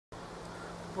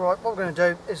Right, what we're going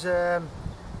to do is,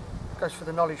 goes for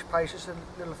the knowledge paste, it's a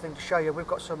little thing to show you. We've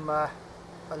got some a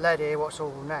lead here, what's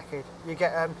all knackered. You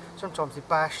get sometimes they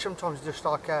bash, sometimes just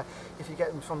like if you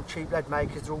get them from cheap lead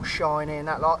makers, they're all shiny and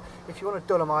that lot. If you want to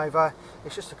dull them over,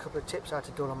 it's just a couple of tips how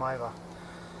to dull them over.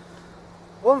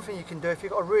 One thing you can do, if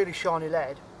you've got a really shiny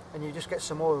lead and you just get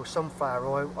some oil, sunflower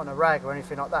oil on a rag or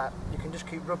anything like that, you can just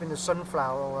keep rubbing the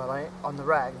sunflower oil on the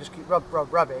rag, just keep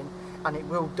rubbing, and it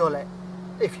will dull it.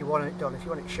 If you want it dull, if you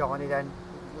want it shiny, then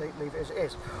leave it as it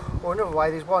is. Or another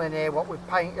way, there's one in here what with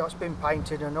paint, it's been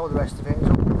painted and all the rest of it, it's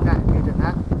all knackered and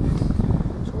that.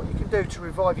 So what you can do to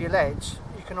revive your leads,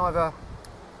 you can either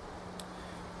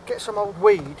get some old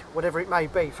weed, whatever it may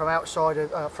be, from outside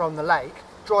of, from the lake,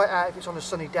 dry it out if it's on a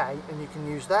sunny day, and you can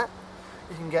use that.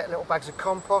 You can get little bags of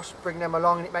compost, bring them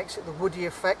along, and it makes it the woody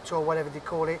effect, or whatever they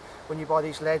call it when you buy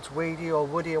these leads, weedy or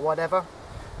woody or whatever,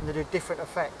 and they do different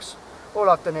effects. All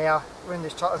I've done here, we're in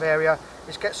this type of area,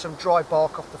 is get some dry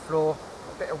bark off the floor,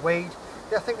 a bit of weed.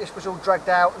 Yeah, I think this was all dragged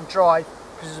out and dried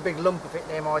because there's a big lump of it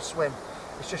near my swim.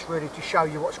 It's just really to show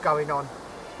you what's going on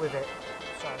with it.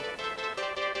 So.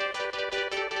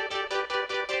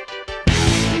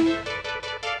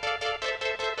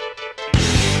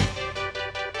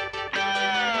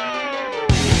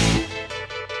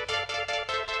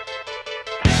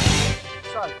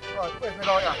 Right, where's my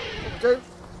lighter? What we do?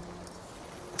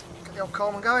 Get the old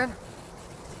Coleman going.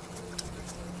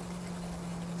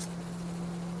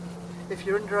 If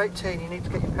you're under 18, you need to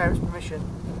get your parents' permission.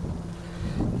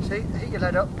 See, heat your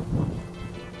lead up.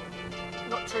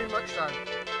 Not too much though.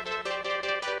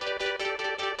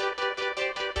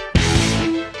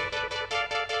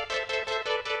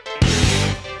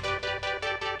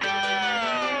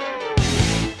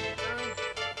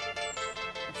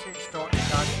 You see it starting to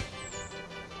go.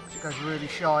 It goes really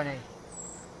shiny. It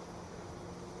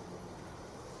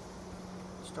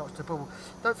starts to bubble.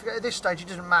 Don't forget, at this stage it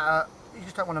doesn't matter, you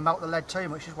just don't want to melt the lead too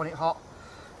much, you just want it hot.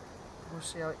 We'll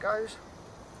see how it goes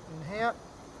in here.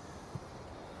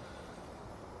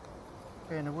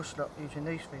 Being a whistle up using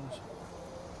these things.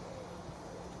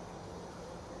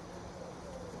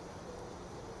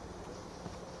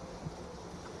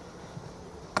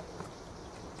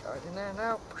 Go it in there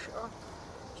now, push it on.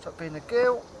 Stop being the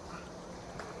gill.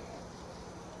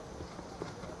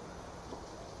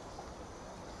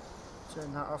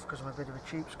 Turn that off because I'm a bit of a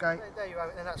cheapskate. There you have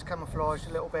it, then that's camouflaged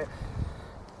a little bit.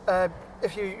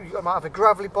 If you might have a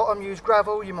gravelly bottom, use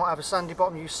gravel. You might have a sandy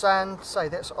bottom, use sand. Say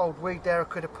that's old weed there I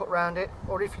could have put around it.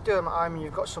 Or if you do them at home and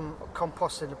you've got some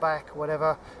compost in the back or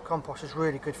whatever, compost is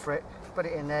really good for it. Put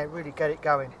it in there, really get it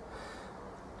going.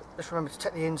 Just remember to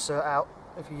take the insert out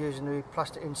if you're using the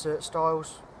plastic insert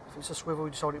styles. If it's a swivel,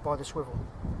 you just hold it by the swivel.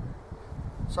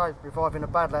 So, reviving a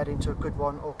bad lead into a good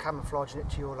one or camouflaging it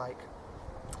to your lake.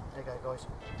 There you go, guys.